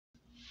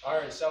All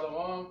right,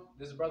 Shalom.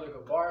 This is Brother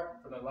Gabar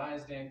from the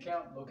Lions Den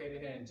Camp located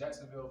here in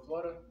Jacksonville,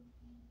 Florida.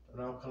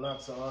 And I'm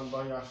Kanatsan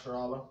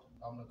Banyasharala.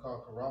 I'm the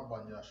Conqueror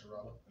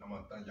Banyasharala. And I'm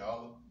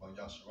Nathaniel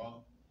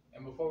Banyasharala.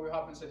 And before we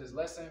hop into this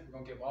lesson, we're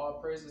going to give all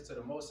praises to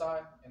the Most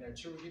High in their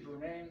true Hebrew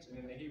names and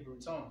in the Hebrew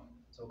tongue.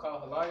 So, Kal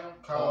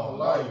Halayim, Kal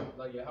Halayim,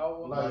 La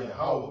Yahweh, La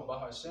Yahweh,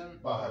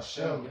 Bahashem,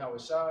 Bahashem, Yahweh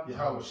Shah,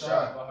 Yahweh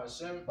Shah,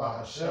 Bahashem,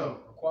 Bahashem,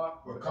 Rakwa,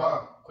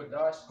 Rakah,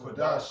 Kodash,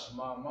 Kodash,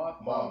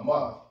 Ma'amah,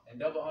 Ma'amah. And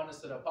double honors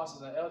to the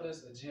apostles and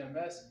elders of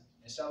GMS,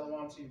 and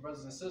shalom to you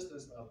brothers and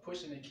sisters of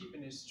pushing and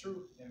keeping this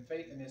truth and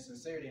faith and this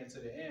sincerity into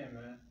the end,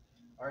 man.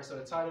 All right, so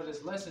the title of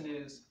this lesson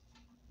is,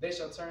 They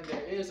Shall Turn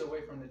Their Ears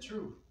Away from the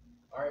Truth.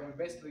 All right, we're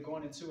basically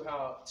going into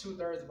how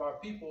 2/3 of our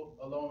people,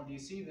 along with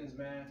these heathens,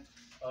 man,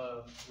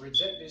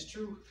 reject this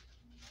truth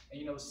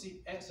and,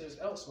 seek answers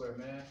elsewhere,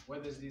 man.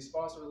 Whether it's these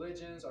false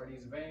religions or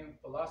these vain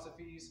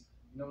philosophies,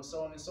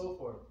 so on and so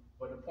forth.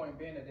 But the point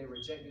being that they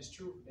reject this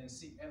truth and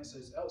seek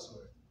answers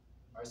elsewhere.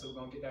 All right, so we're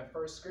going to get that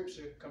first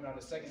scripture coming out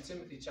of 2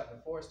 Timothy chapter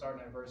 4,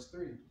 starting at verse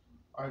 3.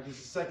 All right, this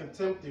is 2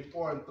 Timothy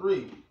 4 and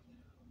 3.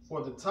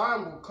 For the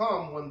time will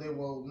come when they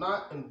will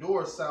not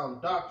endure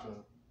sound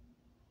doctrine,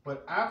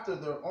 but after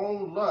their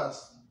own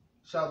lust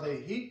shall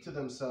they heap to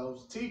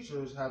themselves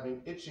teachers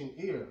having itching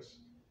ears.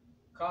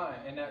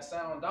 And that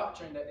sound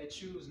doctrine that they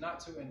choose not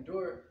to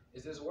endure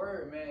is this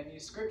word, man,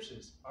 these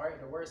scriptures. All right,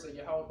 the words of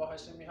Yahweh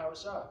Bahashem Yahweh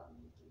Shah.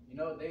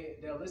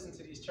 They'll listen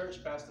to these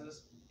church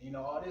pastors,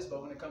 all this,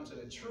 but when it comes to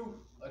the truth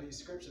of these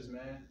scriptures,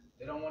 man,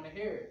 they don't want to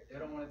hear it. They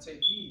don't want to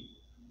take heed.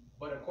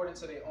 But according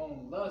to their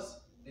own lust,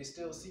 they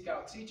still seek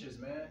out teachers,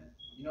 man.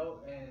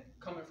 And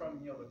coming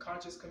from, the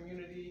conscious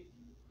community,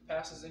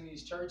 pastors in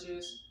these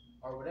churches,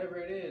 or whatever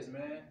it is,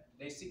 man,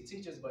 they seek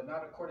teachers, but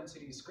not according to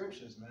these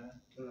scriptures, man.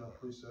 Yeah,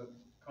 precept.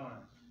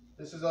 Con.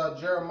 This is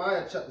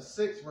Jeremiah chapter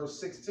 6, verse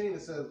 16.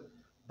 It says,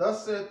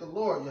 Thus saith the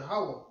Lord,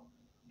 Yahweh,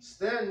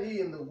 stand ye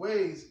in the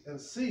ways and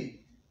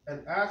see,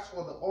 and ask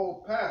for the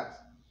old paths.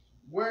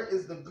 Where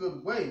is the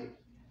good way?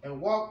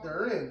 And walk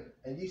therein,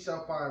 and ye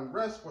shall find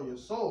rest for your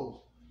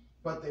souls.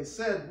 But they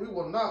said, we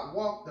will not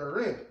walk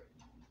therein.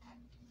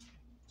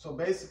 So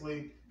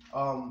basically,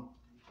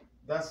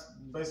 that's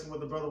basically what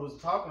the brother was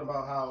talking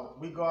about, how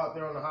we go out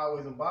there on the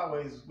highways and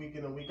byways week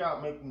in and week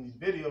out making these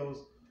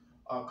videos,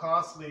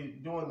 constantly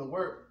doing the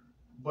work,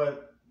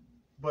 but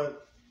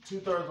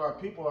 2/3 of our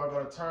people are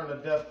going to turn a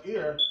deaf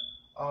ear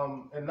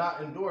and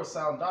not endure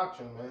sound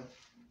doctrine, man,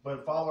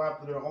 but follow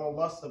after their own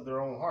lust of their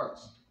own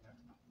hearts.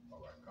 All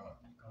right, God.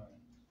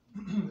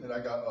 And I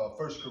got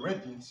 1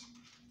 Corinthians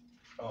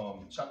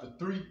chapter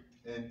 3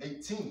 and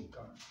 18.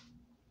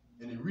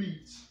 And it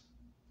reads,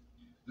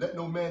 Let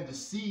no man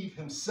deceive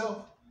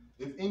himself.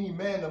 If any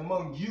man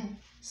among you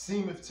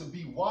seemeth to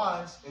be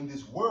wise in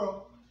this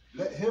world,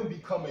 let him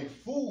become a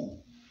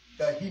fool,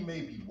 that he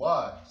may be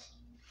wise.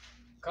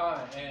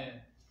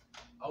 And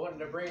I wanted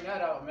to bring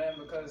that out, man,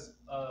 because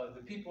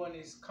the people in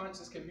these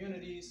conscious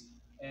communities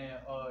and,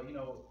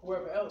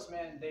 whoever else,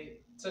 man,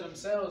 to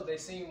themselves, they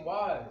seem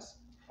wise.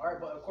 All right,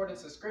 but according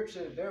to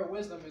scripture, their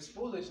wisdom is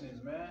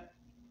foolishness, man.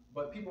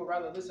 But people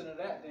rather listen to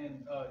that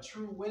than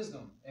true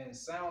wisdom and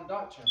sound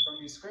doctrine from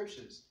these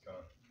scriptures.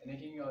 And then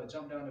can you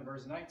jump down to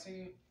verse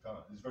 19?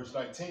 This is verse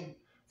 19.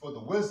 For the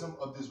wisdom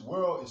of this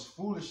world is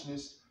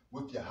foolishness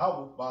with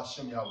Yahweh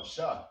Ba'ashem Yahweh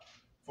Shah.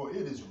 For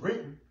it is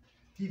written,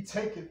 He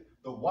taketh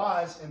the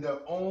wise in their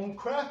own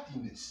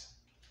craftiness.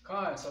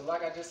 So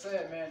like I just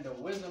said, man, the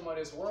wisdom of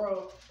this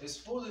world is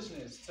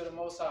foolishness to the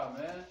Most High,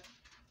 man.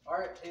 All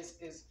right,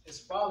 it's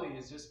folly,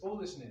 it's just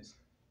foolishness.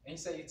 And he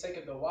said he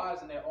taketh the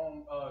wise in their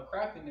own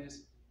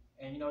craftiness,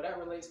 and that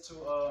relates to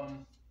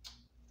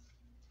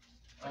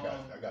I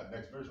got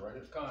next verse right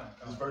here.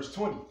 This is verse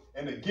 20.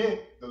 And again,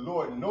 the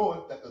Lord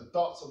knoweth that the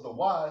thoughts of the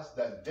wise,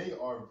 that they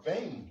are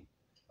vain.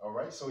 All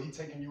right, so he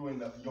taking you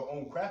in your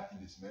own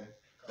craftiness, man.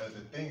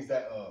 The things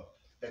that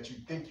you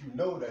think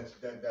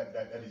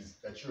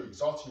that you're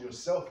exalting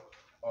yourself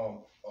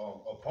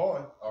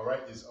upon, all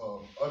right, is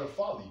utter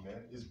folly,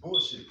 man. It's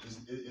bullshit.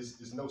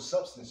 It's no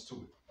substance to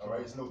it. All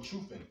right, it's no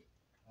truth in it.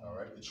 All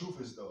right, the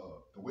truth is the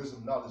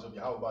wisdom, knowledge of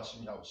Yahweh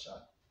Ba'ashem Yahweh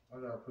Shah. I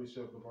got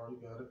appreciate the bar.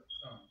 You got it.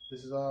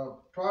 This is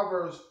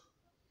Proverbs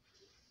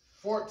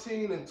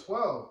 14 and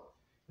 12.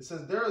 It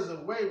says, There is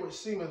a way which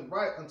seemeth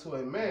right unto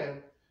a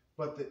man,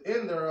 but the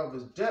end thereof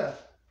is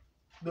death.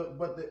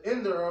 But the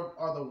end thereof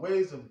are the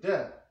ways of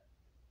death.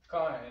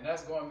 And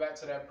that's going back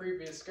to that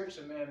previous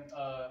scripture, man.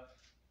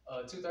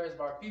 2/3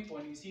 of our people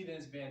and these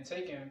heathens being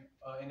taken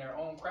in their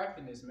own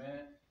craftiness,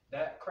 man.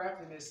 That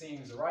craftiness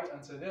seems right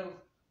unto them,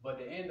 but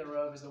the end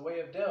thereof is the way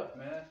of death,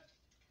 man.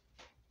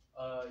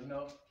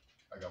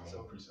 I got one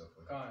more precept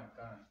for you.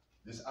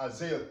 This is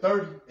Isaiah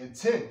 30 and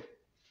 10.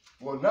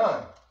 Well,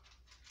 9.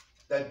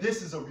 That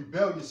this is a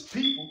rebellious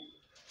people,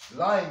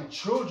 lying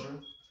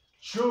children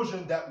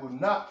that will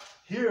not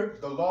hear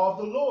the law of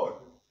the Lord.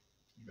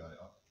 You got it.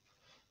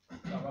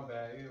 My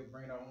bad. You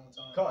bring it out one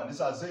more time. This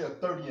is Isaiah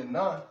 30 and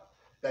 9.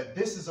 That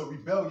this is a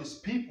rebellious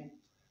people,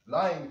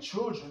 lying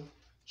children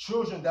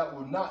that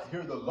will not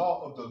hear the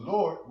law of the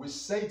Lord, which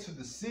say to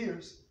the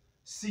seers,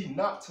 See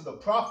not to the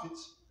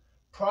prophets,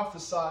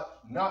 prophesy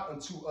not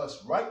unto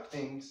us right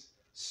things,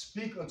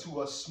 speak unto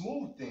us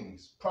smooth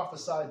things,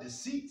 prophesy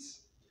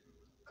deceits.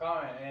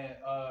 And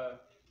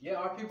yeah,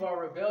 our people are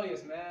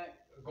rebellious, man.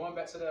 Going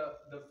back to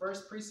the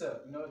first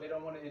precept, you know, they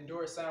don't want to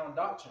endure sound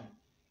doctrine.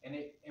 And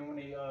when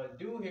they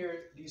do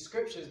hear these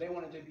scriptures, they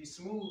want it to be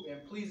smooth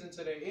and pleasing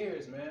to their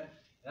ears, man.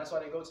 And that's why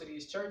they go to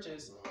these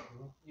churches,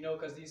 you know,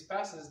 because these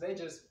pastors,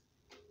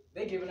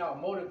 they giving out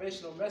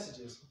motivational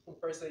messages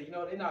per se. You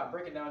know, they're not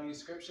breaking down these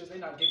scriptures. They're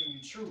not giving you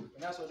truth.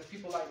 And that's what the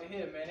people like to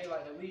hear, man. They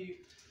like to leave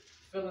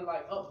feeling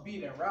like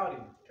upbeat and rowdy.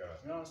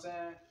 You know what I'm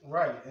saying?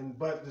 Right.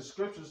 But the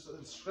scriptures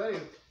say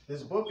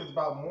this book is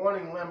about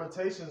mourning,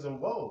 lamentations, and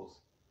woes.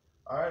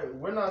 All right.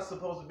 We're not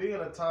supposed to be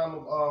in a time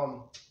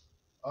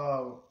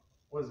of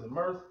what is it,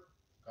 mirth?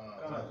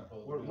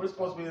 We're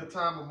supposed to be in a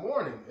time of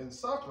mourning and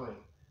suffering.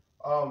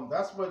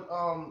 That's what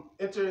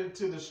enter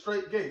into the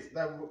straight gates.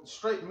 That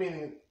straight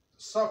meaning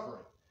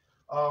suffering.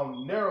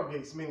 Narrow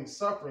gates meaning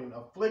suffering,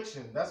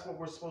 affliction. That's what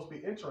we're supposed to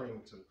be entering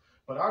into.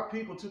 But our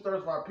people, 2/3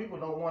 of our people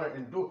don't want to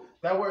endure.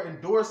 That word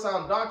endure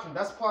sound doctrine,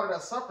 that's part of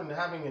that suffering,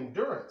 having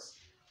endurance.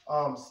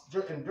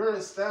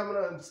 Endurance,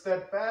 stamina, and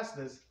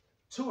steadfastness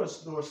to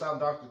endure sound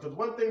doctrine. Because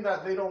one thing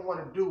that they don't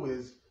want to do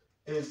is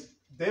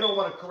they don't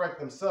want to correct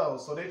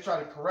themselves. So they try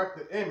to correct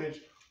the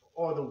image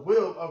or the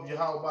will of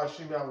Yahweh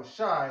Ba'Shem Yahweh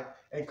Shai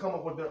and come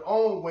up with their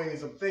own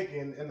ways of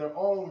thinking and their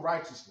own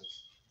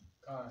righteousness.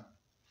 All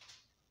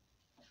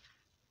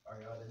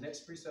right, the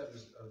next precept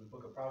is the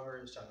book of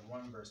Proverbs, chapter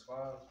 1, verse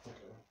 5.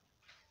 Okay.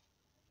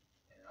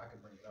 And I can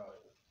bring it out.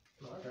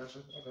 No, I got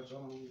you.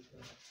 I'm gonna use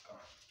that.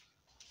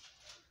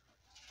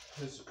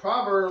 It's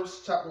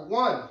Proverbs chapter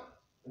 1,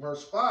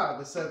 verse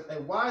 5. It says,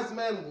 a wise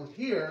man will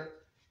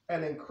hear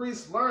and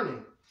increase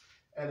learning,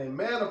 and a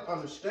man of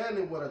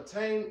understanding will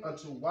attain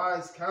unto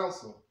wise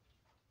counsel.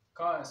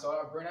 So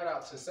I bring that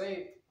out to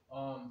say,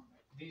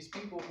 these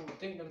people who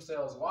think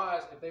themselves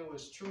wise, if they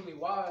was truly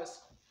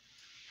wise,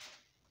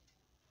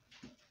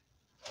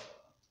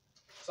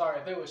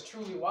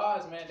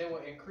 man, they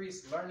would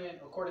increase learning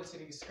according to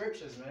these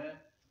scriptures, man.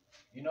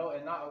 You know,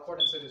 and not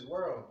according to this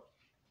world.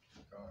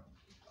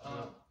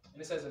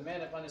 And it says, a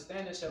man of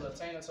understanding shall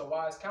attain unto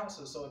wise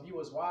counsel. So if you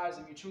was wise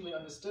and you truly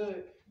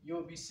understood, you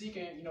would be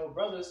seeking, you know,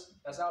 brothers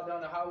that's out there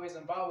on the highways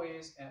and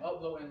byways and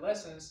uploading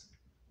lessons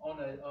on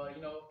a,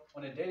 you know,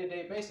 on a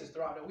day-to-day basis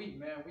throughout the week,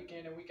 man, week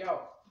in and week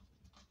out.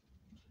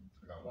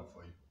 I got one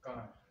for you. Go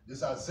on.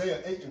 This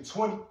Isaiah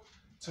 8:20.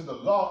 To the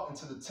law and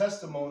to the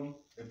testimony,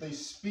 if they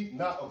speak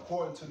not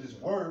according to this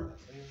word,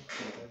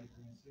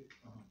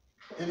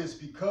 it is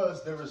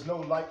because there is no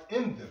light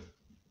in them.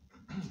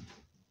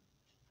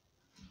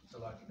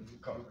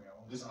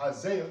 This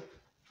Isaiah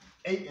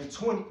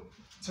 8:20.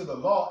 To the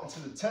law and to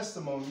the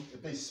testimony,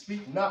 if they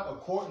speak not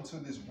according to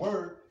this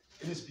word,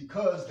 it is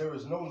because there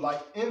is no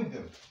light in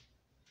them.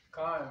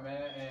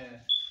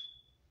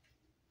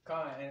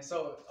 And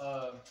so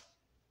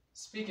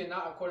speaking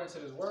not according to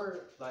this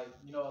word, like,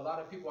 you know, a lot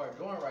of people are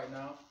doing right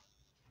now,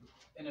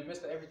 in the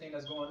midst of everything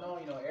that's going on,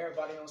 you know,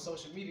 everybody on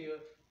social media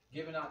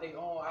giving out their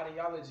own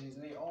ideologies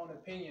and their own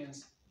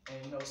opinions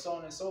and, you know, so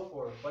on and so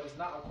forth. But it's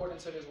not according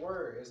to this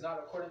word. It's not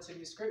according to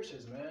these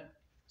scriptures, man.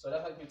 So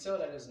that's how you can tell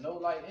that there's no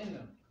light in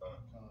them.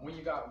 When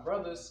you got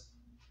brothers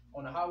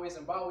on the highways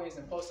and byways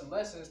and posting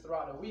lessons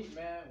throughout the week,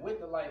 man, with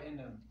the light in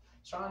them,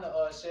 trying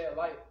to shed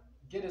light,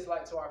 get his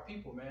light to our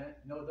people, man.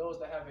 You know, those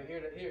that have an ear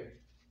to hear.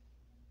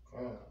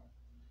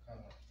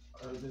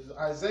 This is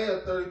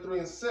Isaiah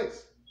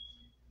 33:6.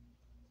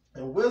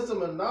 And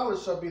wisdom and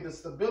knowledge shall be the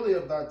stability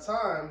of thy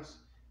times,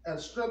 and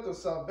strength of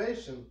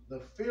salvation. The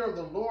fear of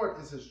the Lord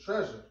is his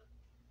treasure.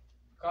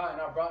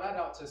 And I brought that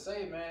out to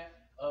say, man,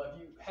 if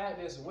you had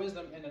this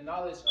wisdom and the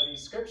knowledge of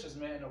these scriptures,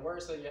 man, the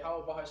words of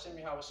Yahweh Ba'Shem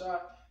Yahweh Shai,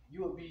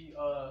 you would be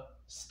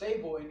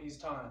stable in these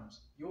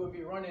times. You would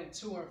be running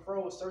to and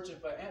fro searching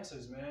for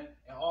answers, man,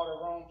 in all the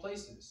wrong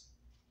places.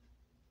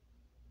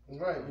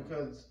 Right,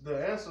 because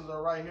the answers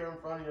are right here in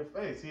front of your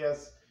face.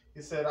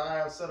 He said, I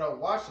have set up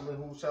watchmen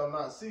who shall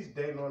not cease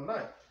day nor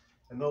night.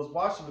 And those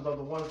watchmen are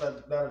the ones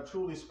that are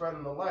truly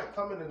spreading the light,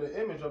 coming in the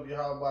image of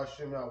Yahweh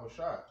Ba'Shem Yahweh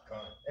Shai.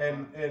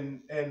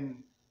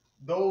 And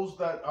those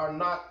that are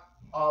not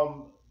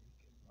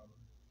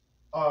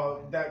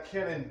that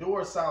can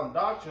endure sound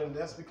doctrine,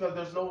 that's because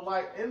there's no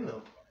light in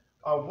them.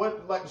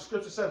 What, like the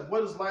scripture says,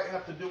 what does light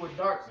have to do with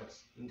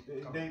darkness?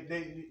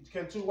 They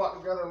can two walk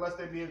together unless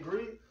they be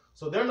agreed.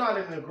 So they're not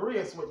in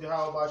agreement with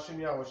Yahweh Ba'Shem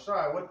Yahweh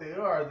Shai. What they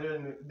are,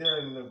 they're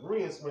in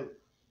agreement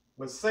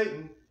with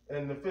Satan,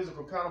 and the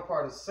physical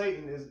counterpart of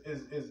Satan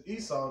is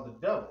Esau, the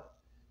devil.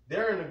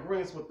 They're in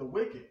agreement with the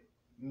wicked.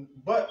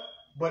 But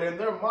in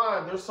their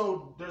mind, they're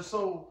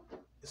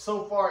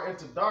so far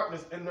into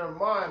darkness. In their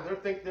mind, they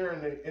think they're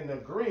in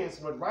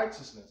agreement with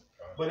righteousness.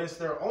 But it's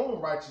their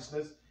own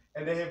righteousness,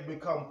 and they have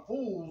become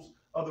fools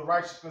of the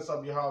righteousness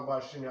of Yahweh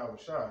Ba'Shem Yahweh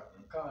Shai.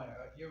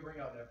 You bring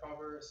out that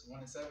Proverbs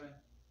 1:7.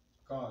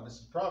 This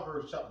is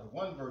Proverbs chapter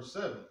 1, verse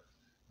 7.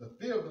 The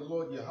fear of the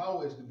Lord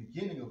Yahweh is the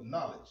beginning of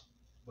knowledge,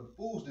 but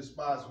fools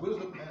despise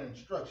wisdom and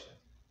instruction.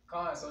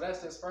 So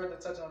that's just further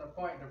touching on the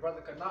point the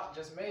brother Canuck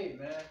just made,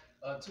 man.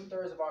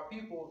 2/3 of our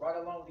people, right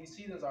along with these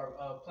heathens,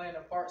 are playing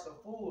the parts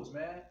of fools,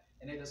 man,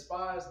 and they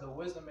despise the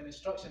wisdom and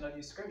instruction of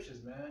these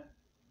scriptures, man.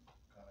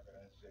 Kind of got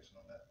an interjection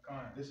on that.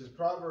 This is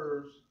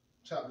Proverbs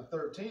chapter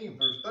 13,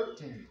 verse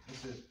 13. It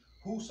says,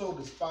 "Whoso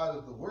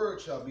despiseth the word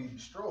shall be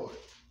destroyed,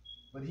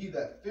 but he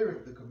that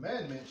feareth the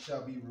commandment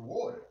shall be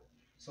rewarded."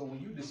 So when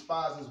you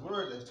despise his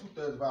word, as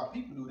 2/3 of our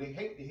people do, they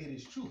hate to hear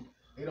his truth.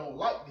 They don't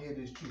like to hear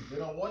this truth. They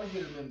don't want to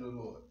hear them in the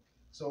Lord.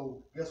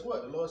 So guess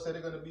what? The Lord said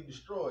they're going to be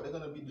destroyed. They're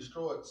going to be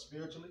destroyed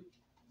spiritually,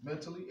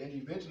 mentally, and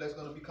eventually that's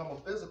going to become a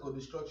physical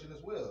destruction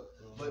as well.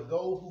 But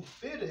those who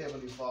fear the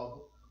Heavenly Father,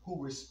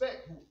 who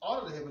respect, who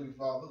honor the Heavenly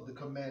Father, the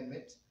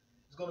commandments,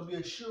 it's going to be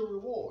a sure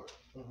reward.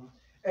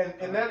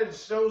 And that it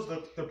shows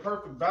the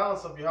perfect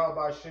balance of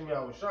Yahweh Hashem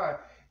Yahushai.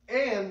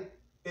 And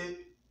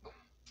it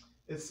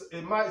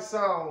might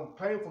sound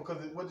painful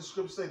because what the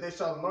scriptures say, they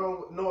shall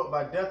know it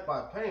by death,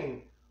 by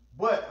pain.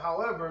 But,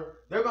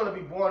 however, they're going to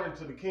be born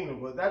into the kingdom.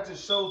 But that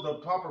just shows the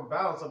proper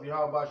balance of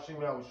Yahweh Hashem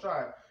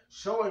Yahushai,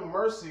 showing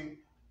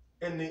mercy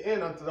in the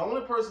end. Unto the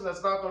only person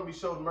that's not going to be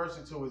shown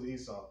mercy to is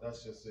Esau.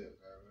 That's just it.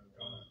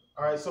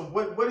 All right. So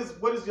what is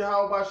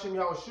Yahweh Hashem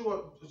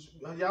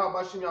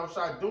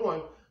Yahushai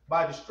doing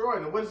by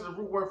destroying them? What is the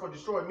root word for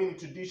destroy? Meaning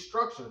to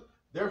destruction.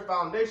 Their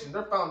foundation.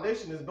 Their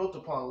foundation is built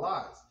upon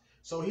lies.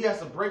 So he has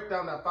to break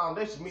down that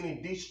foundation,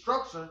 meaning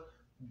destruction.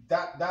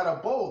 That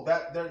abode,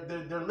 that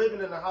they're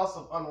living in the house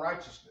of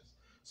unrighteousness.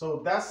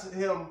 So that's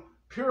him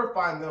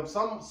purifying them.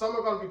 Some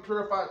are going to be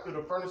purified through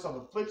the furnace of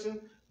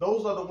affliction.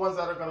 Those are the ones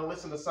that are going to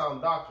listen to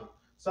sound doctrine.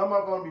 Some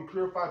are going to be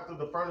purified through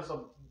the furnace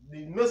of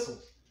the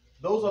missiles.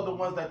 Those are the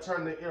ones that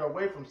turn their ear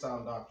away from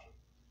sound doctrine.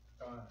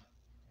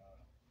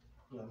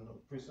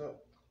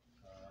 Precept?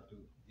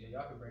 Yeah,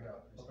 y'all can bring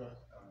out. Okay.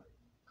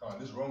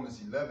 This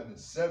Romans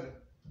 11:7.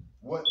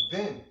 What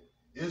then?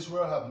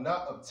 Israel have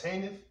not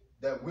obtained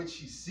that which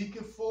he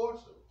seeketh for,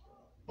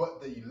 but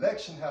the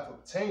election have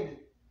obtained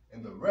it,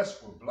 and the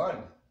rest were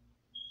blinded.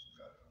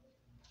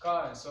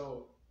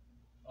 So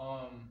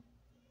our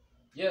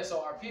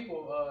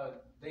people,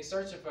 they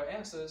searching for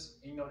answers,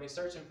 they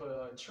searching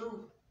for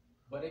truth,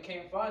 but they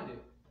can't find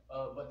it.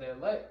 But the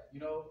elect,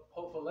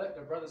 hopeful elect,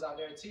 the brothers out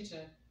there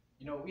teaching,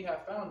 we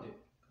have found it.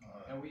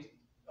 And we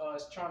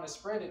trying to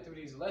spread it through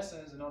these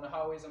lessons and on the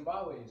highways and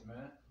byways,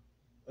 man.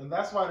 And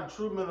that's why the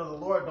true men of the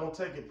Lord don't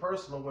take it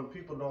personal when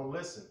people don't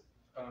listen.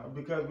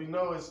 Because we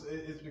know it's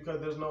because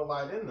there's no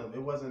light in them.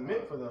 It wasn't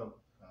meant for them.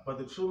 But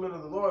the true men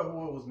of the Lord,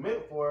 who it was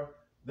meant for,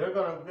 they're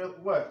gonna get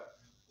what?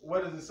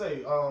 What does it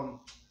say? A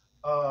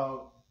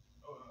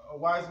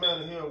wise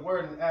man to hear a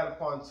word and add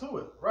upon to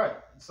it. Right.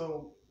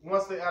 So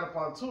once they add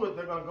upon to it,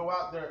 they're gonna go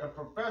out there and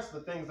profess the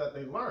things that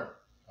they learned.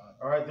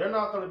 All right. They're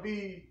not gonna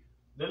be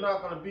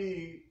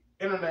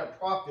internet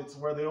prophets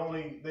where the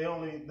only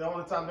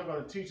time they're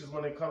going to teach is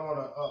when they come on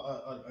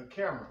a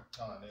camera.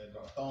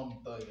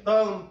 Thumb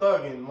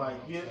thugging,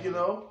 like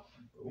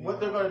what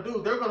they're going to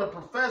do. They're going to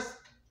profess.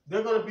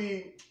 They're going to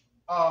be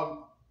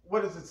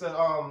what does it say?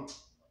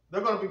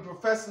 They're going to be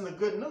professing the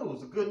good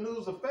news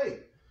of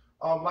faith,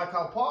 like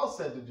how Paul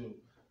said to do.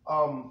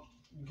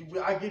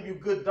 I give you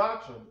good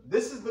doctrine.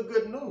 This is the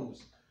good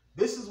news.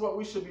 This is what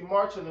we should be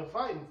marching and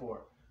fighting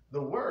for.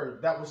 The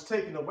word that was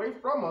taken away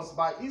from us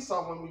by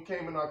Esau when we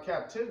came in our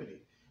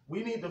captivity.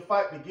 We need to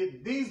fight to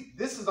get these.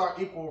 This is our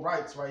equal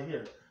rights right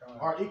here.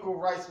 Our equal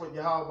rights with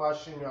Yahweh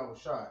Hashem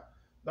Yahushai. All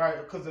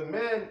right, because a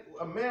man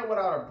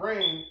without a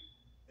brain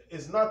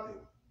is nothing.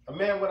 A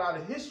man without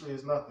a history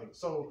is nothing.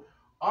 So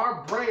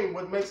our brain,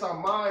 what makes our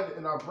mind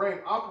and our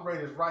brain operate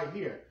is right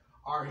here.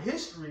 Our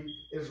history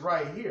is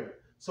right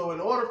here. So in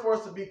order for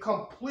us to be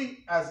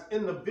complete as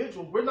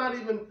individuals, we're not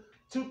even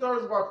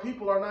 2/3 of our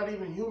people are not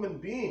even human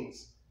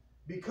beings.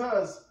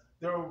 Because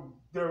they're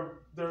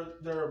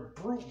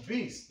brute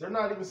beasts. They're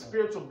not even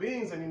spiritual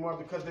beings anymore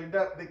because they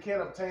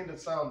can't obtain the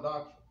sound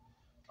doctrine.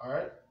 All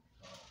right.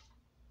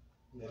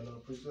 Yeah, another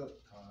precept.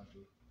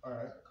 All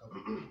right.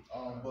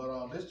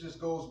 But this just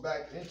goes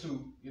back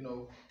into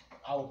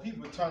our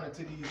people turning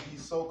to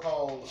these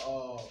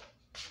so-called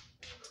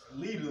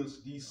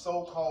leaders, these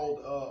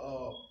so-called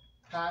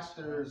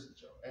pastors,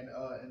 and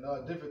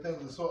different things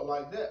and sort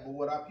like that. But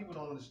what our people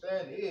don't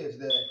understand is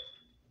that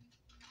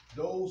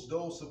those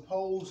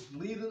supposed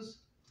leaders,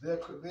 they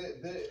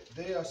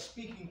are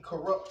speaking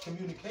corrupt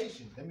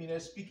communication. I mean, they're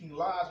speaking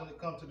lies when it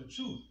comes to the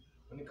truth.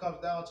 When it comes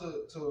down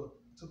to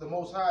the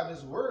Most High and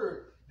His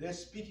Word, they're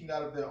speaking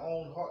out of their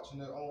own hearts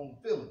and their own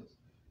feelings.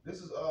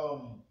 This is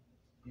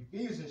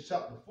Ephesians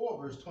chapter 4,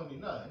 verse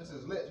 29. It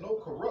says, "Let no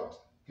corrupt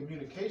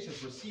communication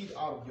proceed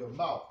out of your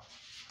mouth,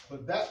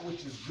 but that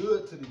which is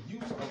good to the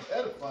use of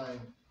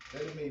edifying,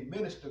 that it may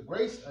minister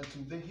grace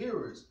unto the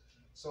hearers."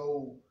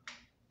 So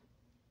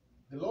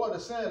the Lord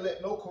is saying,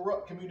 let no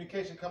corrupt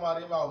communication come out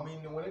of your mouth.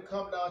 Meaning, when it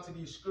comes down to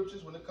these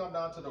scriptures, when it comes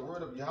down to the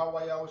word of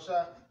Yahweh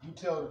Yahushua, you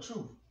tell the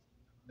truth,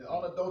 the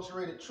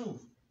unadulterated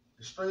truth,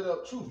 the straight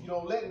up truth. You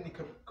don't let any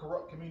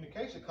corrupt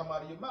communication come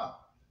out of your mouth.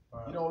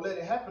 Right. You don't let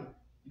it happen.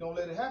 You don't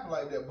let it happen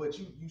like that, but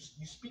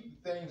you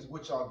speak the things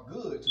which are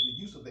good to the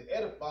use of the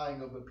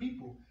edifying of the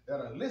people that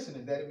are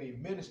listening, that it may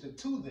minister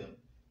to them,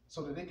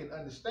 so that they can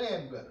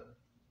understand better.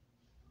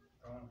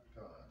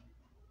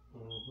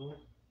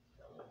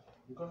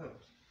 Go ahead.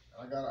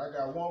 I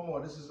got one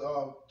more. This is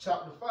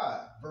chapter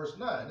 5, verse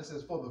 9. It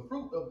says, "For the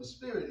fruit of the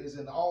Spirit is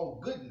in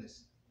all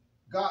goodness,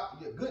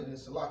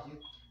 goodness, Salakia,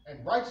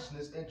 and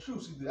righteousness and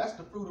truth." See, that's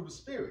the fruit of the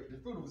Spirit. The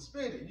fruit of the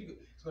Spirit,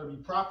 it's going to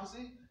be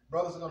prophecy.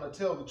 Brothers are going to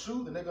tell the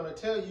truth, and they're going to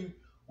tell you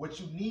what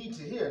you need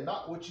to hear,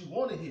 not what you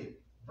want to hear.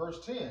 Verse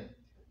 10,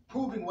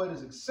 "Proving what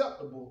is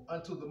acceptable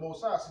unto the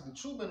Most High." See, the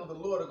true men of the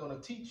Lord are going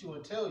to teach you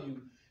and tell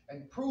you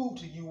and prove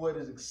to you what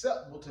is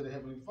acceptable to the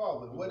Heavenly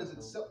Father, what is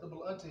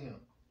acceptable unto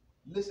Him.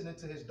 Listening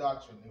to His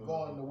doctrine and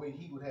going the way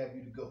He would have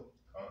you to go.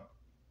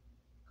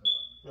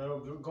 You know,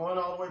 going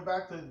all the way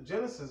back to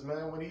Genesis,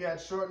 man, when He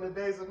had shortened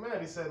the days of man,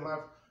 He said,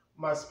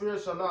 my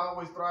spirit shall not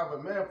always thrive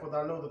with man, for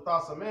I know the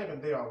thoughts of man,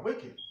 and they are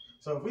wicked.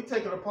 So if we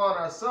take it upon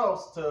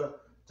ourselves to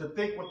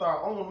think with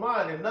our own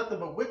mind and nothing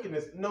but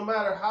wickedness, no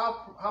matter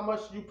how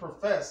much you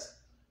profess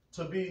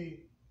to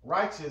be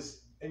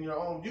righteous in your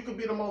own, you could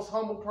be the most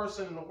humble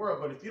person in the world,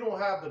 but if you don't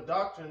have the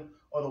doctrine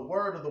or the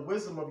word or the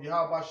wisdom of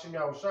Yahweh Shem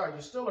Yahushua,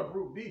 you're still a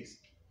brute beast.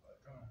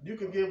 You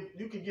can give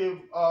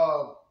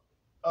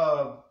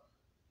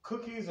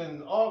cookies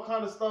and all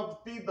kind of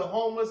stuff, feed the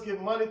homeless,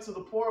 give money to the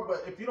poor,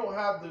 but if you don't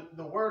have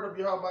the word of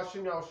Yahweh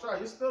Shem Yahushua,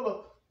 you're still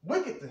a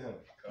wicked to Him.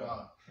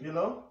 You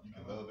know, you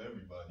can love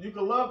everybody. You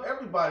can love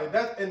everybody.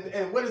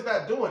 And what is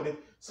that doing?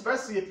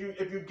 Especially if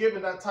you're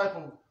giving that type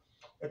of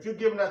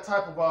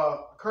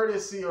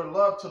courtesy or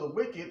love to the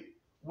wicked.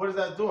 What is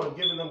that doing?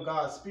 Giving them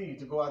God's speed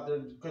to go out there,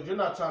 because you're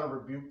not trying to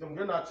rebuke them.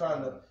 You're not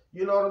trying to,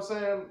 you know what I'm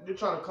saying?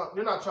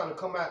 You're not trying to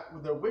come at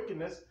with their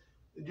wickedness.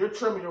 You're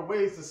trimming your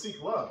ways to seek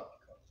love.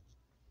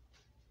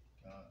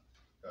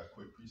 Got a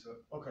quick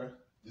precept. Okay.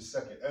 The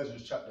second Ezra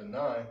chapter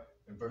 9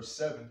 and verse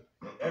 7.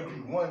 "And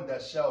everyone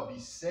that shall be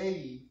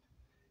saved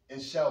and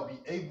shall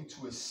be able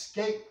to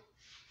escape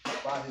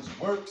by his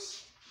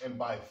works and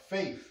by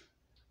faith,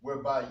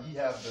 whereby ye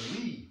have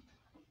believed."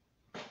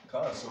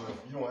 So if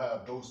you don't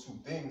have those two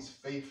things,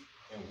 faith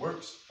and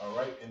works, all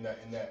right, in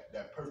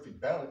that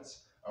perfect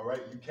balance, all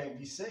right, you can't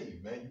be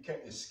saved, man. You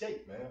can't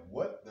escape, man.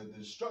 What? The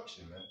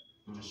destruction, man.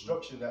 The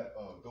destruction that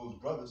those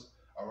brothers,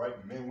 all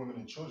right, men, women,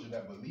 and children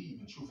that believe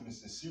in truth and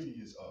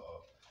sincerity is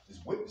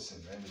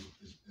witnessing, man,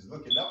 is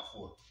looking out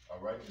for, all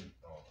right, and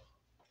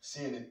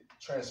seeing it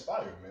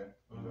transpire, man.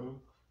 You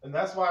know? And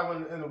that's why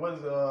when it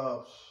was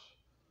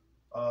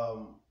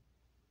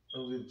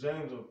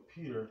James or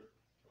Peter,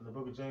 in the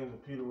book of James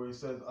and Peter, where he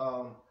says,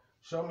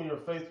 "Show me your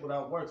faith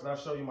without works, and I'll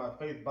show you my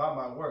faith by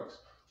my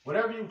works."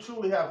 Whatever you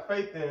truly have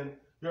faith in,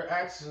 your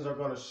actions are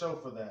going to show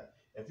for that.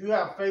 If you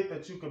have faith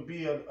that you could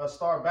be a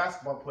star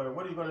basketball player,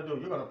 what are you going to do?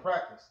 You're going to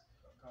practice.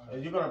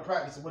 And you're going to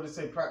practice. What they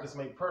say, practice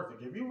make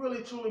perfect. If you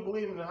really truly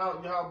believe in how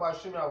Yahweh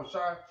Shem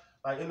Yahushua,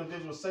 like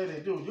individuals say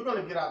they do, you're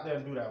going to get out there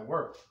and do that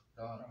work.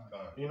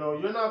 You know,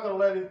 you're not going to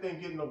let anything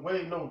get in the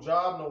way. No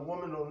job, no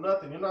woman, no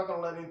nothing. You're not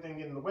going to let anything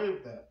get in the way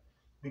with that.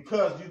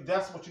 Because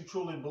that's what you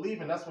truly believe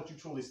in. That's what you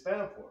truly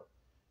stand for.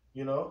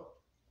 You know?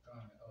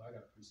 I got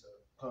a precept.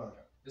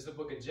 This is the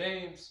book of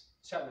James,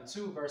 chapter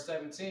 2, verse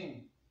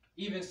 17.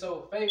 "Even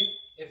so, faith,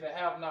 if it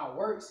have not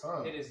works,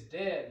 it is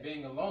dead,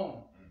 being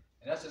alone."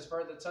 And that's just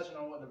further touching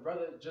on what the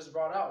brother just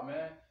brought out,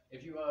 man.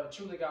 If you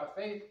truly got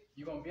faith,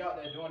 you're going to be out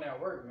there doing that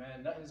work,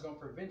 man. Nothing's going to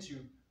prevent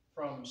you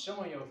from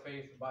showing your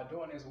faith by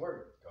doing His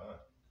work.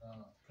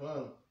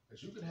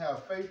 Because you can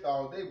have faith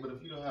all day, but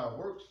if you don't have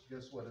works,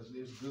 guess what?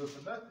 It's good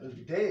for nothing. It's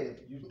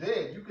dead. You're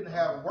dead. You can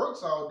have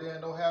works all day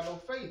and don't have no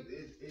faith.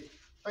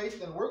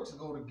 Faith and works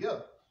go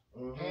together,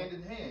 hand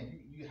in hand.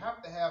 You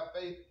have to have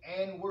faith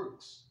and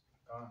works.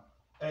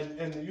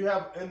 And you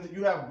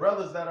have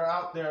brothers that are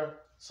out there,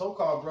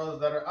 so-called brothers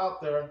that are out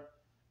there,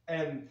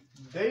 and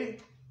they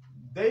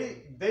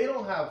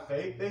don't have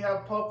faith. They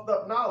have puffed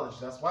up knowledge.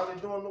 That's why they're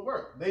doing the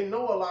work. They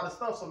know a lot of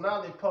stuff, so now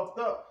they puffed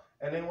up.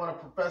 And they want to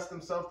profess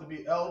themselves to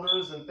be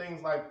elders and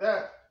things like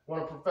that,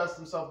 want to profess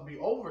themselves to be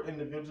over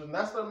individuals, and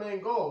that's their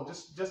main goal,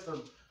 just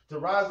to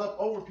rise up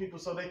over people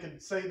so they can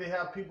say they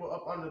have people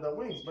up under their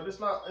wings. But it's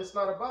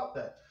not about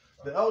that.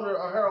 The elder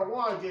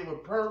Aharawan gave a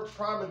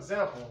prime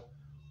example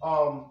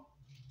of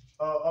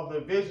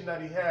the vision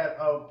that he had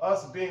of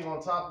us being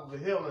on top of the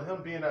hill and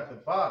him being at the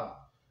bottom.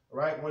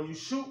 Right? When you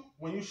shoot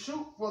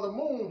for the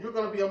moon, you're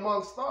going to be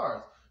among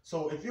stars.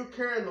 So if you're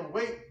carrying the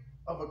weight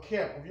of a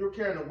camp, if you're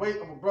carrying the weight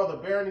of a brother,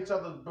 bearing each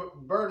other's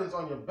burdens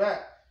on your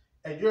back,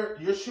 and you're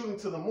shooting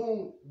to the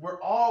moon, we're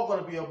all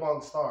going to be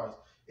among stars.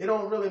 It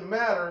don't really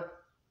matter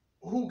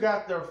who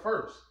got there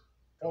first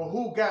or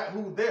who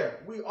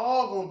there. We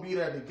all going to be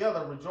there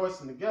together,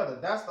 rejoicing together.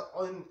 That's the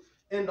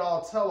end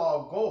all tell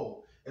all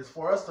goal, is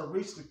for us to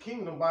reach the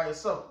kingdom by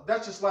itself.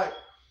 That's just like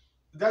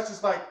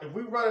if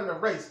we run in a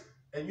race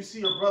and you see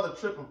your brother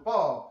trip and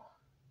fall.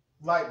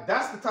 Like,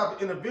 that's the type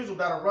of individual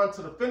that'll run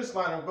to the finish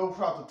line and go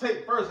out to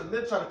take first and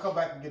then try to come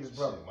back and get his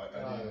brother.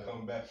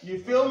 Come back. You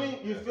feel me?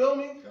 You feel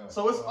me?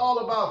 So it's all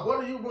about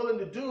what are you willing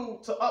to do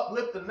to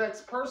uplift the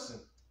next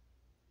person.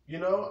 You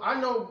know, I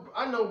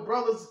know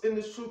brothers in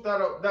this truth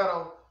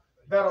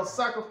that'll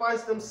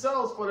sacrifice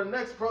themselves for the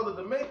next brother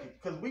to make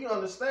it, because we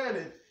understand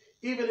it.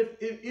 Even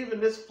if even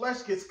this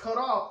flesh gets cut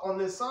off on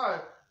this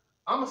side,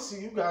 I'm gonna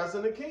see you guys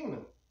in the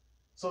kingdom.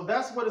 So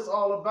that's what it's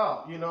all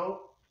about. You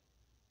know,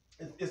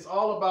 it's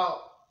all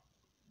about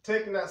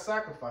taking that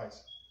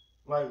sacrifice.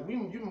 Like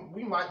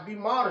we might be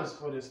martyrs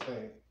for this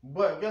thing,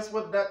 but guess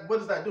what? What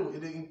does that do?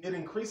 It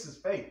increases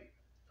faith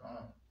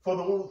for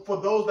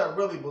those that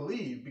really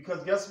believe.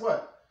 Because guess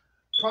what?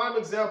 Prime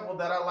example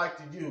that I like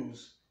to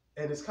use,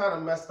 and it's kind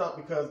of messed up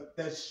because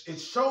it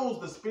shows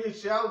the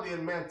spirituality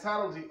and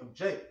mentality of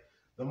Jake.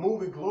 The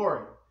movie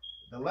Glory,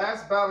 the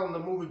last battle in the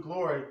movie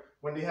Glory,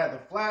 when they had the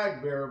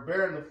flag bearer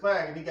bearing the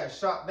flag and he got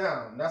shot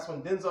down. And that's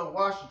when Denzel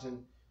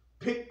Washington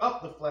picked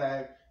up the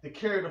flag to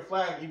carry the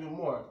flag even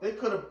more. They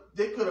could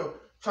have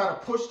tried to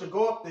push to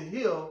go up the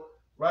hill,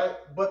 right?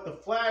 But the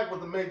flag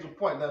was the major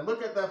point. Now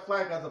look at that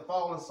flag as a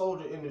fallen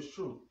soldier in this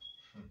truth.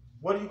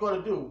 What are you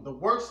going to do? The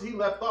works he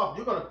left off,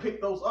 you're going to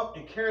pick those up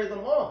and carry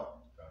them on.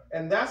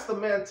 And that's the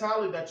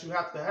mentality that you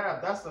have to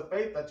have. That's the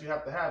faith that you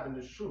have to have in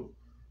this truth.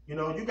 You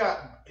know, you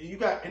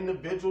got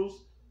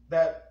individuals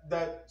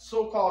that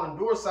so-called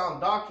endure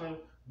sound doctrine,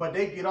 but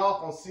they get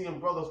off on seeing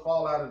brothers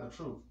fall out of the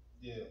truth.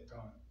 Yeah.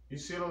 You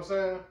see what I'm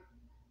saying?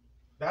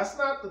 That's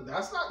not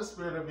the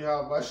spirit of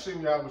Yahweh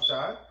Shem Yahweh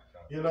Shai.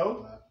 You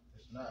know?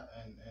 It's not.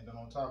 And then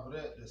on top of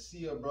that, to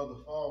see a brother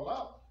fall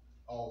out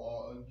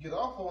or get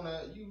off on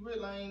that, you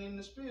really ain't in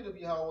the spirit of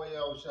Yahweh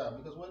Yahweh Shai.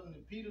 Because wasn't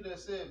it Peter that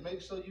said, make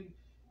sure you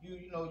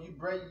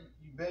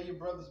bear your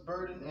brother's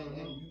burden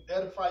and you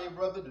edify your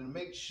brother to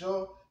make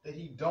sure that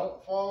he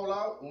don't fall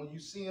out. When you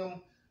see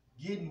him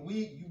getting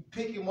weak, you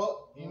pick him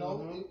up, you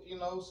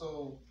know,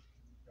 so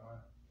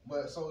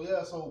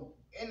so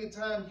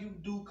anytime you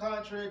do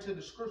contrary to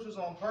the scriptures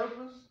on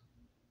purpose,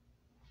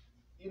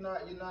 you're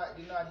not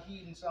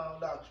heeding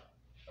sound doctrine.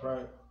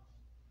 Right.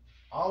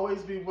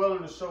 Always be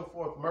willing to show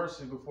forth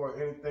mercy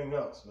before anything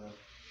else, man.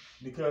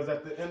 Because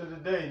at the end of the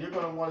day, you're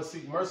going to want to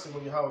seek mercy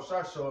when Yahweh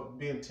Shai show up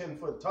being 10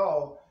 foot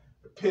tall,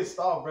 pissed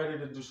off, ready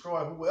to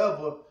destroy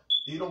whoever.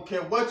 You don't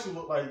care what you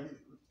look like.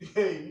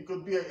 Hey, you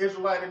could be an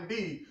Israelite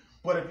indeed.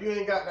 But if you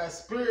ain't got that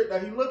spirit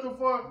that he's looking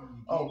for,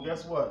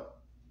 guess what?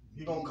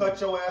 He going to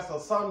cut your ass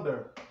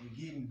asunder.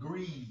 You're getting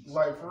greased.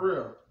 Like, for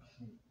real.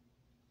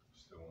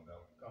 Still on that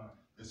one.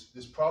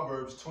 This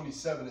Proverbs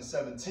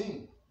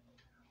 27:17.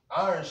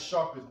 Iron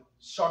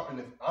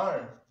sharpeneth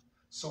iron,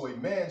 so a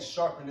man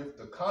sharpeneth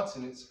the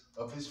countenance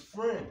of his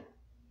friend.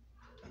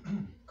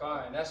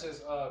 God, and that's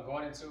just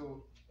going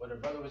into what the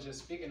brother was just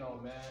speaking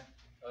on, man.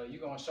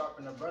 You're going to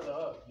sharpen the brother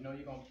up. You know,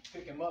 you're going to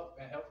pick him up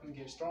and help him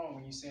get strong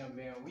when you see him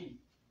being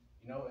weak.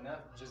 You know, and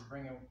that just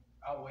bring him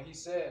out what he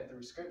said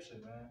through scripture,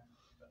 man.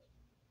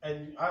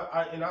 And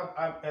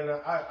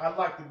I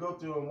like to go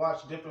through and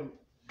watch different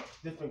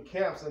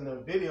camps and their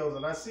videos,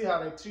 and I see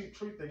how they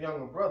treat the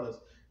younger brothers.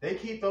 They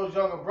keep those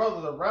younger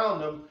brothers around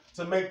them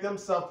to make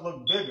themselves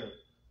look bigger,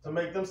 to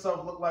make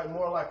themselves look like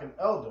more like an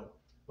elder.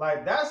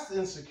 Like, that's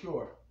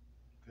insecure.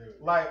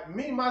 Like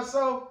me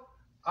myself,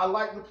 I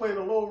like to play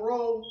the low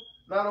role.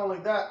 Not only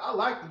that, I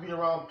like to be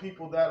around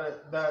people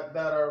that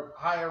are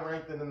higher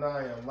ranked than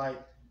I am. Like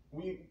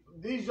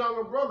these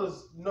younger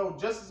brothers know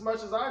just as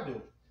much as I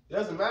do. It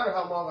doesn't matter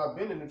how long I've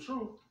been in the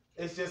truth.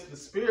 It's just the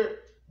spirit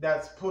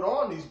that's put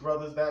on these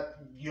brothers that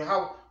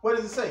what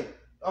does it say?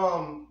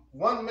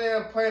 One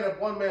man planted,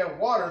 one man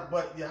watered,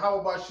 but how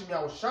about Shem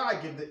Yahweh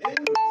Shai give the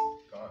increase?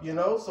 You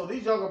know, so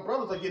these younger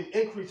brothers are getting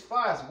increased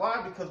fast.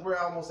 Why? Because we're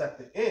almost at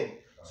the end.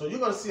 So you're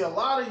going to see a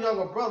lot of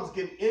younger brothers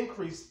getting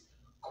increased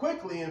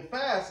quickly and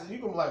fast, and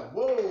you're going to be like,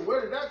 whoa,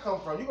 where did that come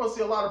from? You're going to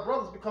see a lot of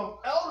brothers become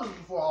elders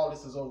before all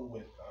this is over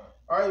with.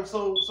 All right,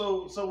 so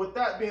with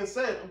that being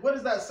said, what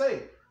does that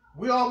say?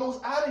 We're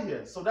almost out of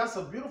here. So that's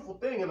a beautiful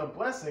thing and a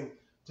blessing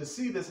to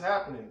see this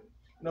happening.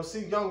 You know,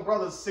 see young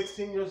brothers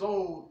 16 years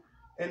old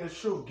in the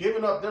truth,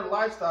 giving up their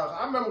lifestyles.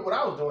 I remember what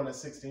I was doing at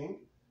 16.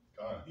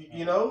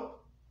 You know?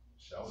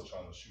 I was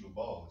trying to shoot a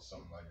ball or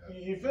something like that.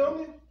 You feel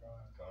me?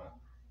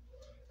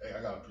 Hey,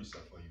 I got a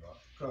precept for you,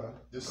 man.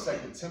 This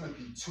 2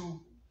 Timothy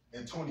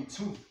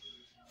 2:22.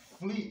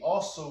 Flee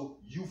also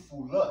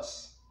youthful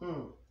lusts,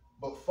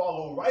 but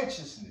follow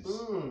righteousness,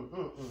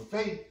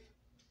 faith,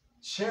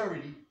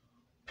 charity,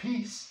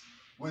 peace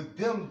with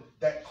them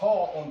that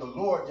call on the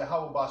Lord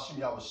Yahweh B'Shem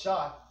Yahweh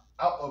Shai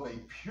out of a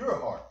pure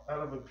heart. Out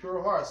of a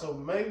pure heart. So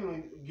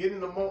mainly getting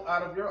the mote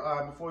out of your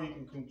eye before you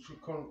can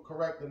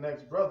correct the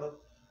next brother.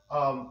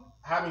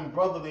 Having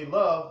brotherly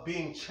love,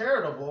 being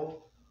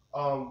charitable.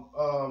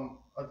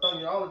 I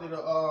thought y'all did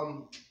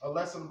a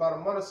lesson about a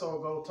month or so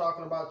ago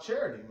talking about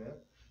charity, man.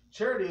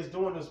 Charity is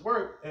doing this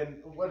work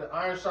and what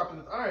iron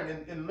sharpens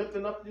iron and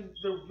lifting up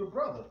your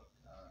brother.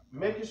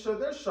 Making sure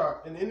they're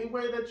sharp in any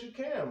way that you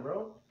can,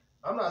 bro.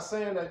 I'm not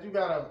saying that you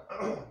gotta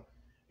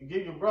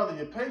give your brother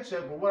your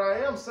paycheck, but what I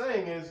am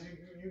saying is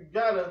you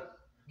gotta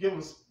give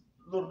him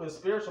a little bit of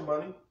spiritual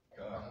money.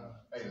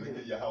 Hey, look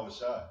at Yahweh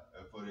Shai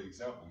for the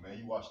example, man.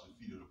 He washed the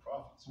feet of the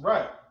prophets.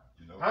 Right.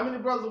 You know? How many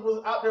brothers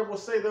was out there will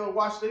say they'll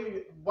wash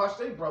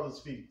their brothers'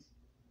 feet?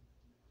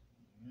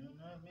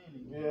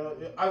 Yeah,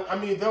 I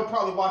mean, they'll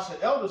probably wash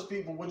the elders'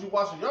 feet, but would you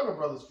wash the younger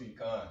brother's feet?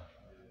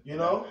 You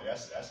know?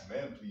 That's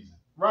man pleasing.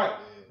 Right,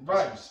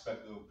 right.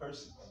 Disrespect the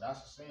person.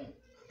 That's a sin.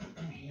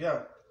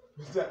 Yeah,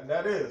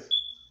 that is.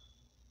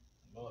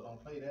 Lord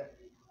don't play that.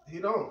 He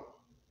don't.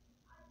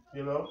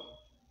 You know?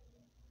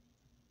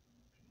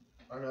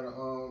 I gotta,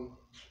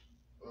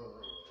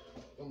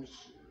 let me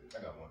see.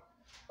 I got one.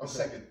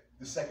 Okay.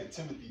 The second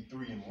Timothy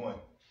 3:1.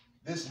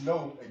 This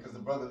note, because the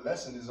brother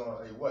lesson is on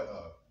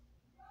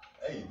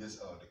this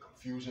the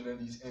confusion in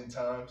these end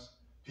times,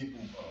 people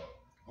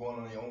going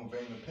on their own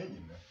vain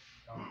opinion,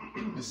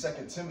 man. The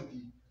second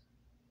Timothy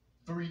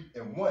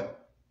 3:1.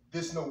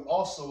 This know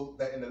also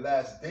that in the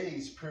last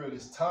days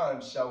perilous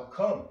times shall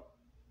come,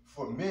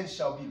 for men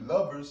shall be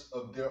lovers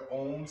of their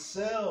own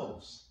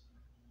selves,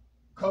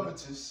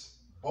 covetous,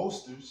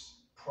 boasters,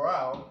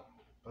 proud,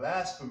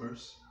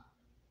 blasphemers,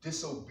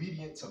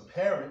 disobedient to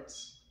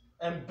parents.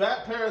 And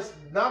that parents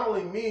not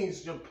only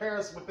means your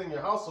parents within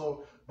your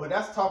household, but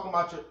that's talking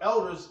about your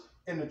elders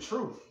in the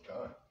truth.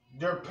 God.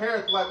 Their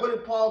parents, like what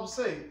did Paul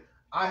say?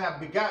 I have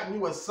begotten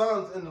you as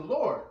sons in the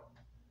Lord.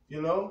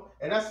 You know?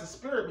 And that's the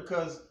spirit,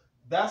 because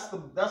that's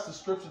the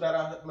scripture that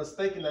I'm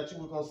mistaken that you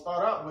were going to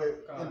start out with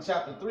in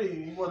chapter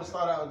 3. You want to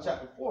start out in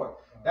chapter 4.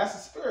 That's the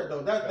spirit,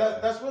 though.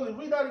 That's really,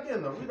 read that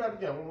again, though. Read that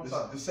again one more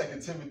time. The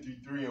second Timothy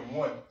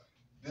 3:1.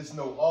 This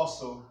know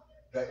also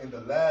that in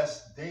the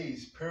last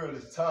days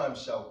perilous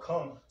times shall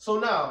come. So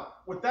now,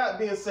 with that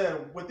being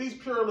said, with these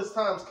perilous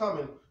times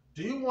coming,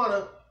 do you want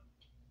to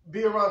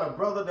be around a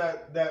brother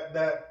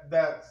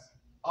that's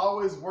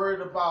always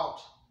worried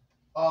about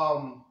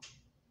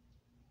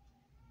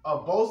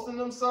boasting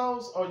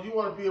themselves, or you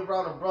want to be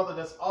around a brother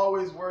that's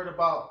always worried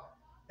about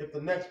if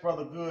the next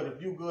brother good,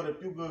 if you good?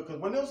 Because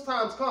when those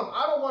times come,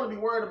 I don't want to be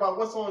worried about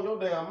what's on your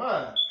damn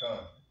mind.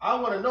 I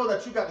want to know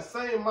that you got the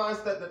same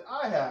mindset that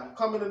I have,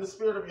 coming in the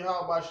spirit of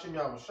Yahweh Shem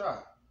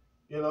Yahushua.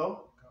 You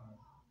know,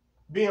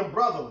 being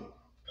brotherly.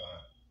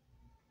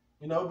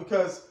 You know,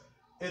 because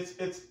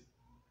it's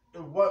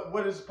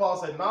what does Paul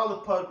say?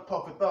 Knowledge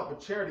puffeth up, but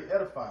charity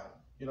edified.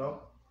 You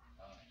know.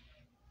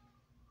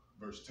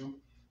 Verse 2.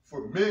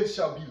 For men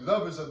shall be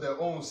lovers of their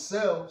own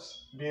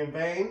selves, being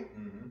vain,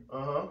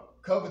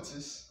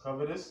 covetous,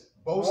 boasters,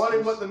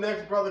 wanting what the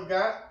next brother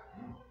got,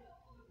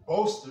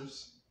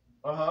 boasters,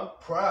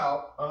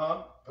 proud,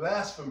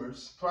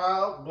 blasphemers,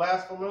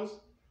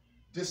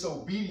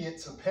 disobedient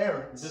to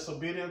parents,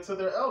 disobedient to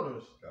their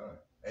elders. God.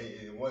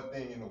 Hey, one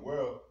thing in the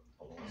world,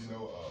 you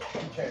know,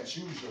 you can't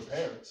choose your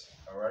parents.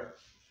 All right,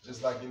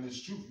 just like in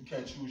this truth, you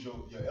can't choose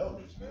your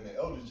elders, man. The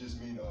elders just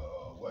mean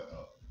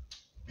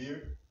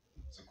beard.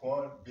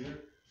 Zaquan,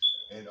 beard,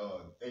 and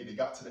they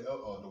got to the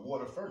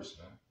water first,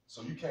 man.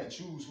 So you can't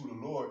choose who the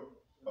Lord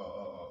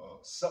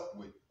supped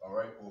with, all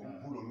right, or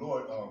who the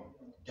Lord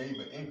gave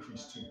an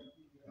increase to,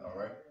 all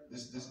right.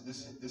 This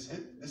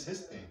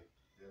his thing.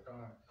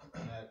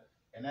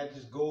 And that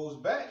just goes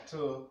back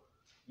to,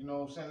 you know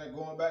what I'm saying, that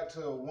going back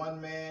to one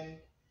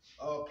man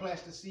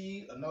plants the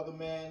seed, another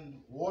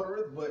man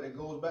watereth, but it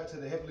goes back to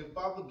the Heavenly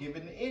Father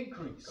giving the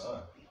increase.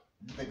 God.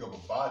 You think of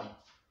a body,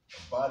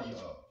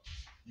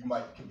 you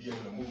can be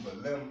able to move a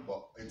limb,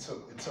 but it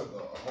took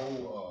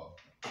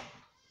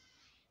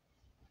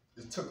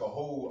a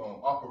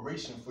whole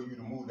operation for you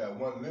to move that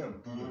one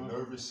limb through your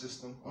nervous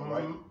system, all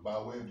right, by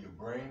way of your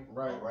brain,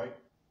 all right.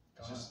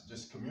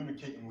 Just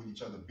communicating with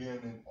each other,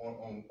 being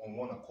on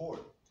one accord,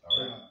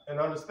 all right. And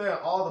understand,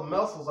 all the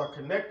muscles are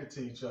connected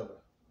to each other.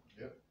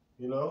 Yep.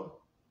 You know,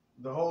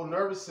 the whole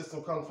nervous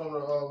system comes from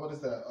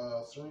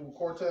the cerebral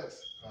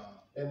cortex,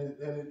 and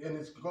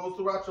it goes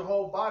throughout your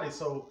whole body.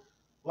 So,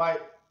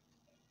 like,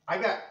 I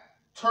got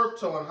turf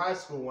toe in high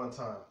school one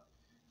time.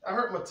 I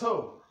hurt my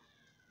toe,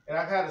 and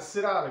I had to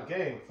sit out a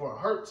game for a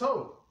hurt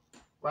toe.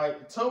 Like,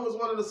 the toe is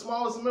one of the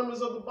smallest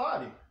members of the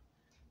body,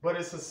 but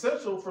it's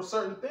essential for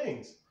certain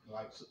things.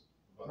 Like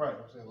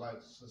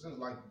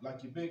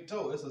your big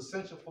toe, it's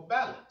essential for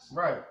balance.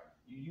 Right.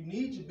 You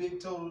need your big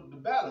toe to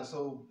balance.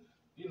 So,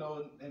 you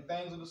know, and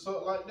things of the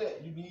sort like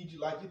that, you need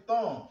your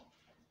thumb.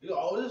 You know,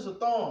 oh, this is a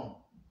thumb.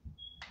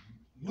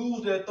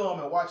 Lose that thumb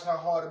and watch how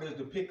hard it is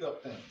to pick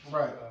up things.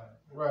 Right.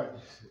 Right.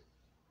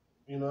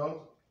 You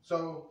know,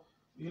 so,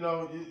 you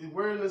know,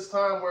 we're in this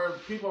time where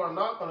people are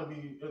not going to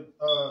be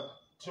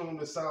tuned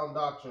to sound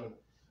doctrine.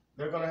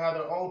 They're going to have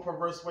their own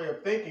perverse way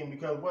of thinking,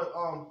 because what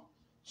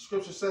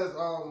Scripture says,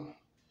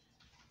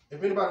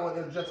 if anybody wants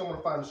to interject, I'm going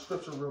to find the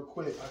Scripture real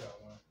quick. I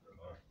got one.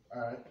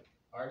 All right.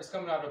 All right, it's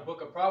coming out of the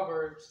book of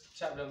Proverbs,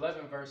 chapter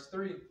 11, verse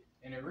 3,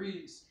 and it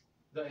reads,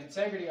 "The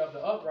integrity of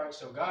the upright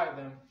shall guide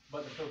them,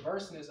 but the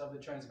perverseness of the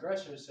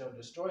transgressors shall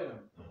destroy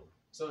them."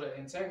 So the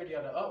integrity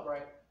of the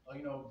upright,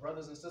 you know,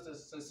 brothers and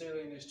sisters,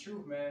 sincerely in this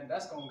truth, man,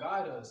 that's going to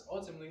guide us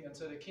ultimately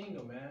into the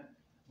kingdom, man.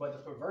 But the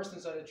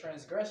perverseness of the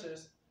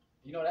transgressors,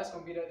 you know, that's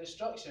going to be their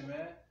destruction,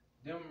 man.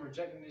 Them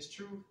rejecting this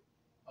truth,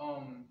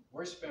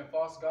 worshiping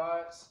false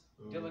gods,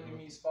 dealing in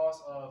these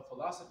false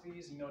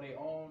philosophies, you know, their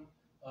own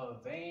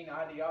vain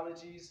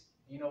ideologies,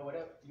 you know,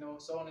 whatever, you know,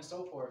 so on and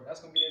so forth. That's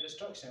going to be their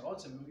destruction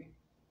ultimately.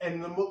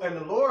 And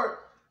the Lord,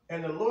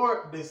 And the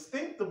Lord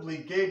distinctively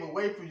gave a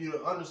way for you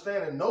to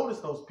understand and notice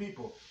those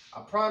people.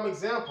 A prime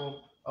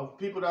example of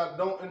people that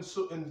don't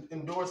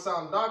endure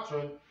sound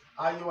doctrine,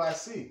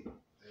 IUIC.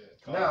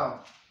 Yeah,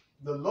 now,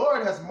 the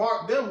Lord has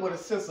marked them with a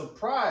sense of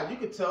pride. You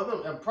could tell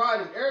them, and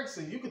pride in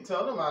Erickson, you could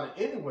tell them out of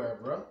anywhere,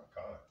 bro.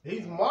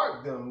 He's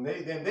marked them.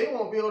 They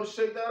won't be able to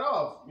shake that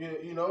off,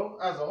 you know,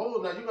 as a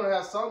whole. Now, you're going to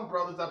have some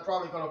brothers that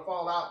probably going to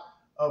fall out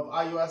of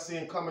IUIC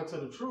and come into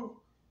the truth.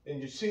 And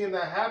you're seeing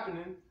that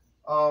happening.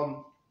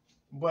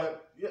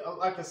 But yeah,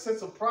 like a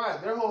sense of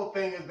pride, their whole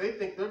thing is they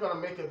think they're going to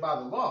make it by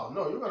the law.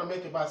 No, you're going to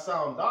make it by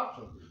sound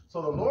doctrine.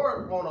 So the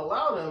Lord won't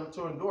allow them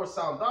to endure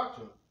sound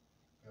doctrine.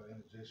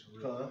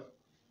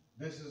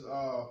 This is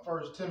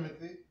 1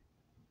 Timothy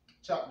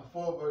chapter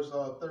 4, verse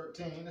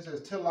 13. It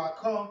says, till I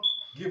come,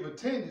 give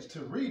attendance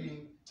to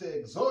reading, to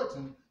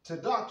exhorting, to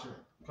doctrine.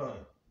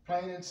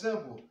 Plain and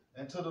simple.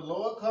 Until the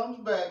Lord comes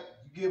back,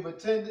 you give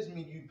attendance,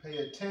 mean you pay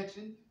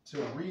attention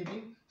to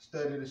reading,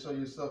 study to show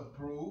yourself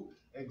approved,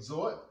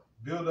 exhort,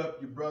 build up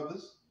your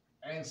brothers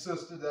and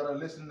sisters that are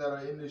listening, that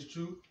are in this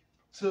truth,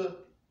 to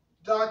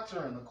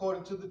doctrine,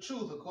 according to the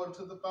truth, according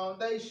to the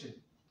foundation.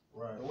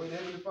 Right. The way the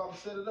Heavenly Father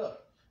set it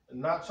up. And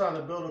not trying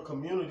to build a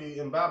community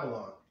in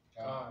Babylon.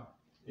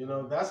 You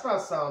know, that's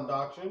not sound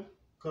doctrine.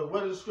 Because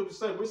what does the scripture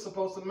say? We're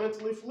supposed to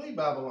mentally flee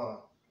Babylon.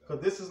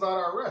 Because this is not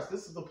our rest.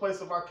 This is the place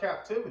of our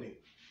captivity.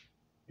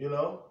 You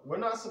know, we're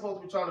not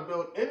supposed to be trying to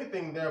build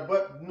anything there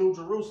but New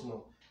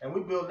Jerusalem. And we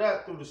build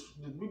that through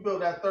we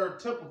build that third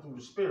temple through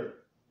the Spirit.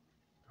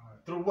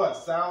 Through what?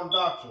 Sound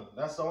doctrine.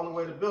 That's the only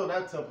way to build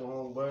that temple,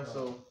 homeboy.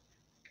 So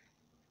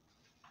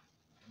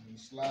you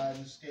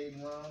sliding,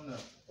 skating around now.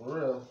 For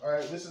real. All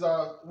right, this is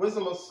our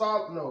Wisdom of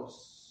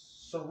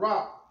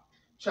Sirach,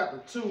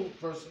 chapter 2,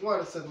 verse 1.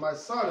 It says, my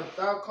son, if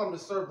thou come to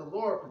serve the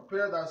Lord,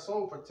 prepare thy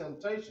soul for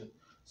temptation.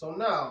 So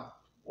now,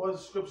 what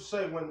does the scripture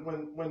say? When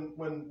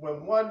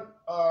one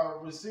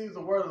receives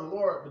the word of the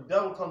Lord, the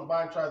devil comes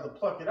by and tries to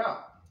pluck it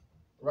out.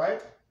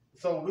 Right?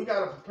 So we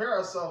got to prepare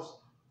ourselves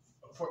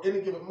for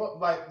any given month.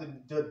 Like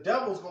the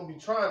devil's going to be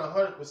trying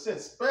 100%,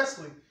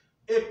 especially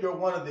if you're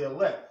one of the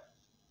elect.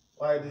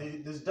 Like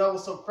this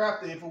devil's so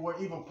crafty, if it were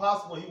even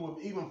possible, he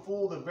would even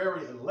fool the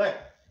very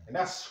elect. And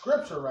that's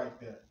scripture right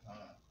there.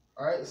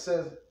 All right? It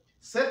says,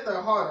 set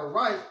thy heart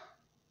aright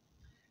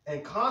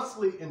and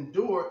constantly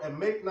endure and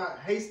make not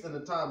haste in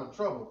the time of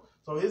trouble.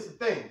 So here's the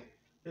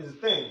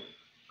thing.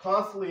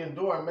 Constantly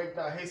endure and make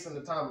not haste in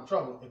the time of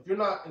trouble. If you're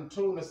not in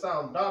tune to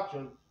sound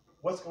doctrine,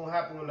 what's going to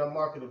happen when that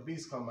mark of the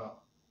beast come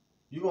out?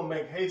 You're going to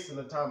make haste in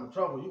the time of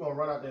trouble. You're going to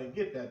run out there and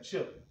get that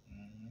chip.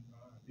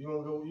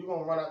 You're going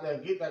to run out there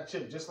and get that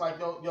chip. Just like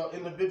your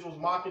individuals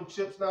mocking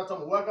chips now.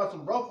 Telling me, well, I got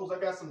some Ruffles, I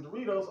got some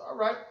Doritos. All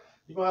right.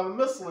 You're going to have a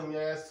missile in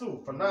your ass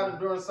too for not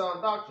enduring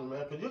sound doctrine,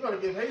 man. Because you're going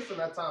to get haste in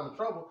that time of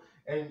trouble.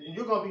 And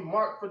you're going to be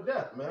marked for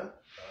death, man.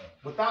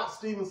 Without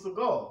Steven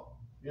Seagal,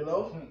 you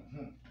know.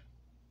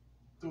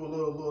 Threw a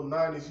little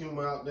 90s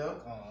humor out there.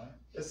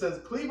 It says,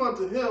 cleave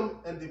unto him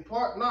and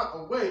depart not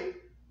away,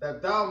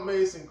 that thou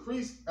mayest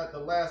increase at the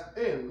last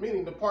end.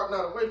 Meaning, depart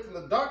not away from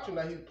the doctrine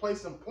that he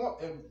placed in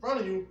front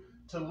of you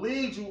to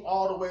lead you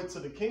all the way to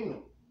the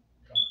kingdom.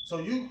 So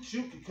you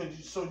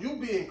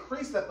be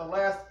increased at the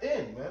last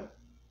end, man.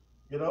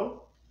 You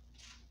know?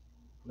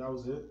 That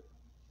was it.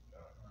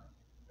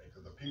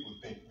 Because the people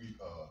think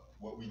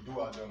what we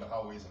do out there on the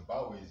highways and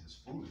byways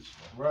is foolish,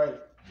 man. Right.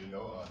 You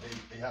know,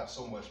 they have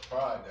so much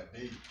pride that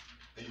they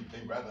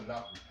rather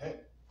not repent.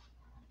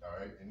 All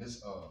right. And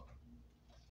this